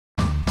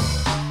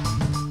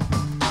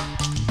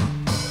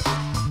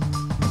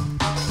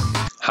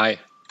Hi,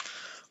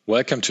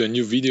 welcome to a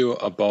new video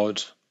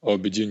about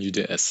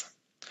OBDonUDS.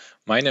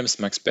 My name is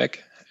Max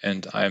Beck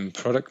and I'm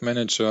Product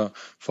Manager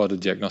for the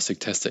diagnostic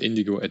tester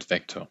Indigo at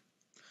Vector.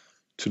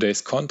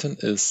 Today's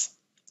content is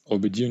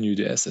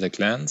OBDonUDS at a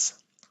glance.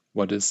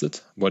 What is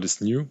it? What is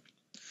new?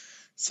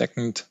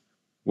 Second,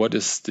 what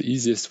is the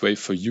easiest way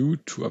for you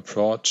to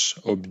approach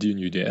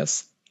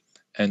OBDonUDS?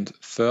 And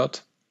third,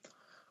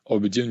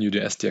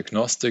 OBDonUDS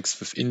diagnostics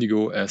with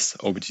Indigo as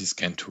OBD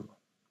scan tool.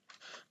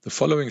 The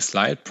following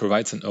slide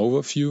provides an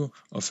overview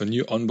of a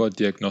new onboard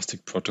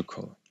diagnostic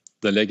protocol.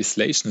 The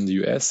legislation in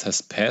the US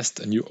has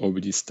passed a new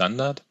OBD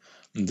standard,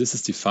 and this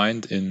is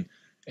defined in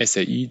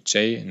SAE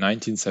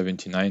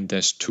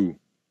J1979-2.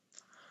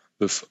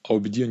 With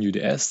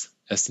OBDonUDS,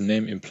 as the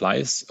name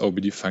implies,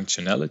 OBD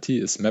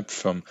functionality is mapped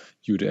from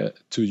UDS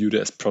to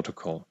UDS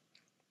protocol.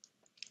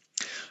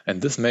 And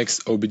this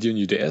makes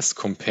OBDonUDS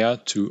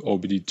compared to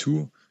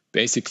OBD2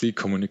 basically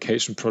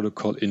communication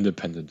protocol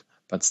independent,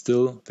 but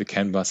still the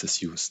CAN bus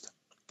is used.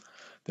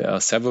 There are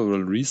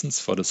several reasons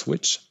for the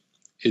switch.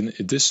 In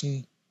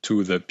addition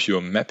to the pure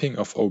mapping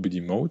of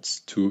OBD modes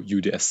to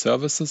UDS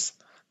services,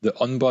 the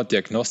onboard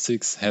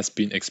diagnostics has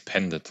been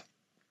expanded.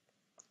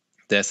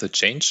 There's a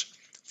change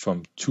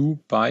from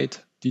 2-byte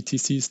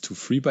DTCs to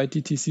 3-byte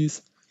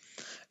DTCs,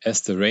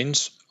 as the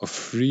range of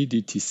 3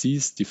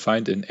 DTCs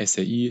defined in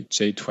SAE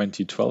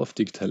J2012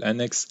 Digital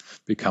Annex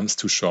becomes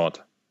too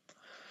short.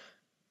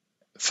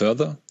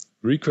 Further,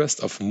 request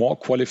of more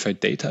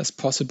qualified data is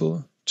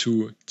possible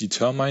to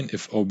determine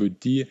if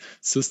OBD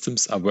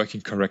systems are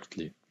working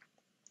correctly.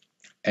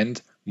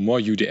 And more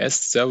UDS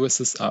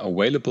services are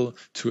available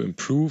to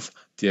improve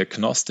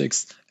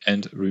diagnostics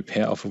and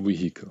repair of a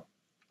vehicle.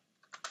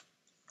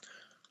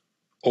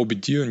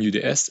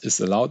 OBDonUDS is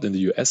allowed in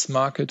the US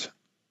market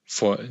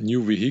for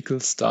new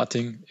vehicles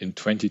starting in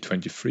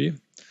 2023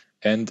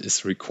 and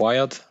is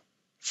required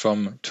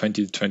from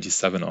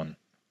 2027 on.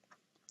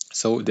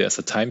 So there's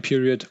a time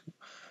period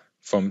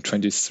from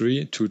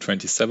 23 to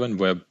 27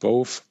 where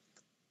both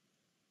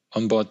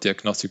onboard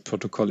diagnostic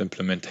protocol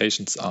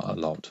implementations are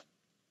allowed.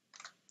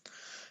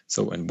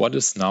 So, and what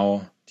is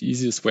now the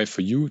easiest way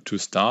for you to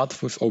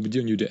start with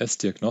OBDonUDS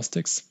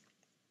diagnostics?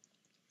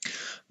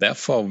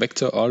 Therefore,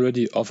 Vector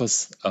already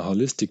offers a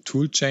holistic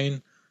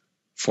toolchain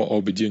for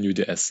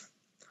OBDonUDS.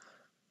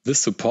 This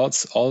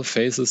supports all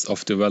phases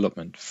of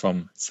development,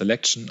 from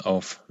selection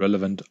of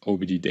relevant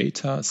OBD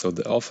data, so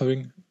the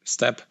authoring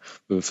step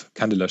with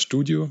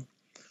CANdelaStudio,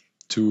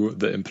 to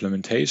the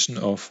implementation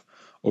of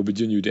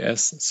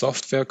OBDonUDS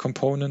software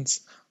components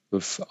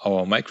with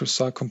our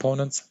MICROSAR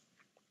components,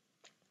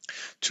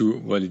 to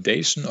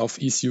validation of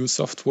ECU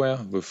software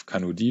with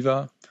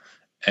CANoe.DiVa,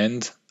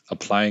 and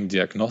applying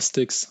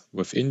diagnostics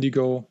with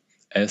Indigo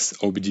as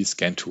OBD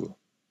scan tool.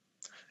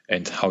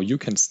 And how you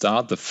can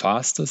start the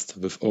fastest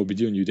with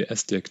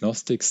OBDonUDS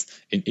diagnostics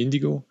in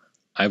Indigo,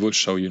 I will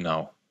show you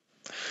now.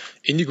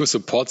 Indigo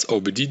supports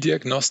OBD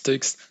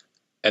diagnostics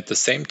at the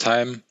same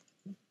time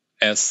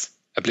as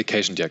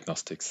application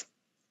diagnostics.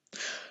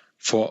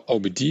 For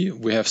OBD,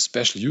 we have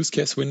special use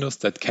case windows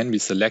that can be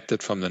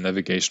selected from the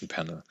navigation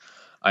panel.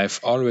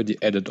 I've already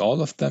added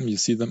all of them. You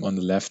see them on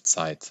the left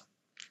side.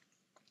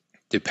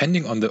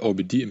 Depending on the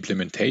OBD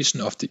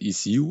implementation of the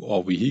ECU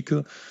or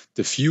vehicle,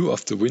 the view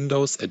of the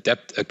windows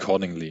adapt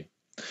accordingly.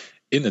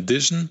 In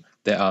addition,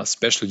 there are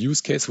special use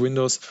case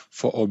windows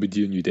for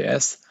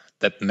OBDonUDS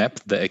that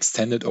map the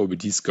extended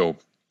OBD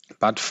scope.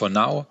 But for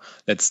now,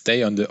 let's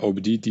stay on the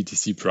OBD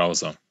DTC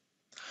browser.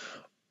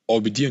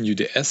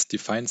 OBDonUDS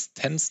defines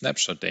 10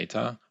 snapshot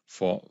data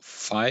for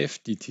 5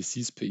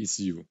 DTCs per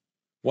ECU.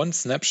 One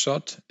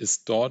snapshot is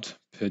stored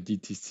per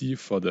DTC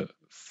for the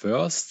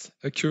first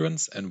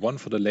occurrence and one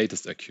for the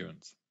latest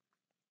occurrence.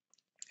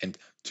 And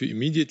to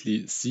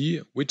immediately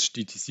see which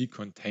DTC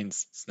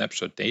contains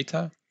snapshot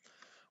data,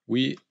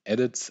 we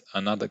added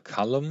another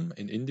column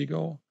in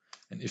Indigo.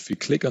 And if we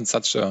click on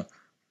such a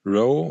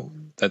row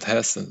that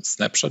has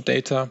snapshot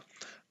data,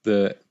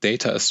 the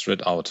data is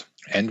spread out.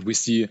 And we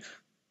see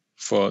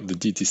for the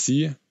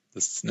DTC,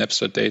 the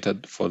snapshot data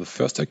for the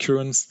first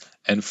occurrence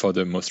and for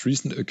the most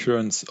recent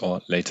occurrence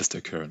or latest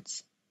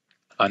occurrence.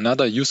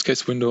 Another use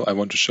case window I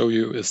want to show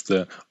you is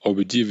the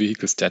OBD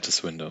vehicle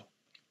status window.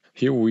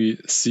 Here we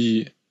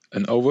see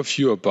an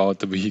overview about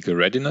the vehicle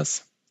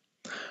readiness.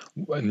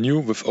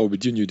 New with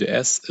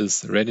OBDonUDS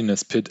is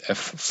readiness PID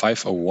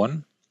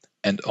F501,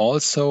 and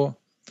also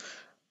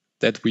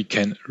that we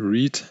can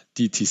read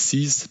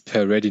DTCs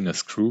per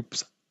readiness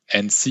groups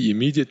and see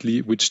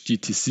immediately which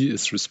DTC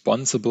is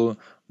responsible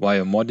why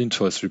a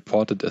monitor is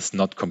reported as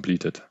not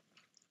completed.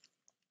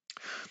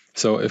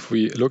 So if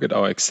we look at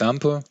our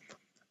example,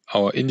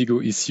 our Indigo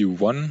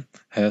ECU1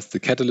 has the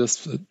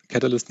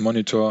catalyst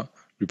monitor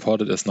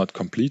reported as not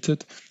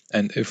completed.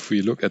 And if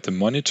we look at the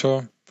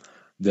monitor,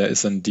 there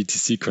is a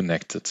DTC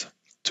connected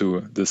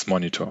to this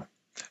monitor.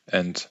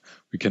 And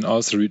we can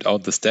also read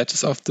out the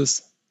status of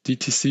this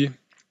DTC.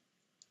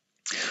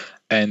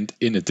 And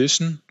in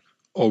addition,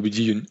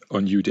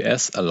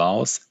 OBDonUDS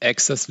allows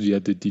access via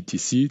the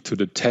DTC to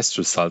the test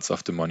results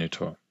of the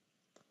monitor.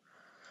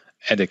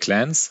 At a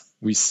glance,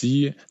 we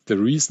see the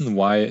reason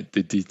why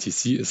the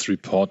DTC is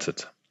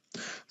reported.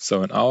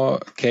 So in our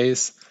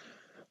case,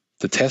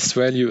 the test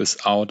value is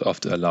out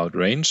of the allowed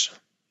range,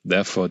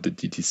 therefore the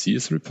DTC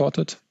is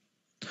reported.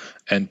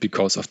 And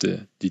because of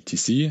the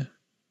DTC,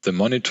 the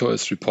monitor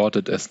is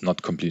reported as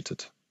not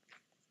completed.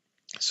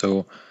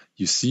 So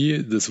you see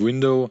this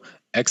window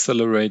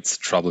accelerates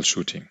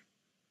troubleshooting.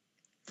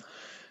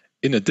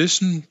 In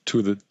addition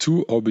to the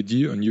two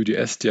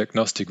OBDonUDS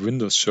diagnostic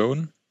windows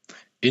shown,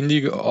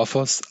 Indigo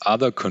offers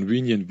other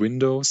convenient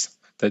windows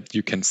that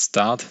you can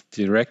start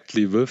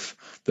directly with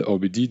the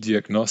OBD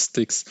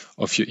diagnostics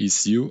of your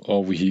ECU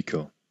or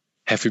vehicle.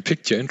 Have you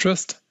piqued your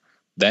interest?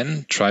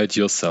 Then try it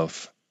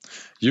yourself.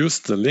 Use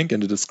the link in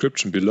the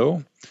description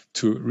below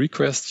to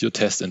request your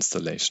test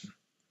installation.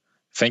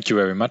 Thank you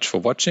very much for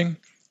watching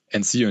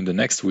and see you in the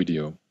next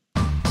video.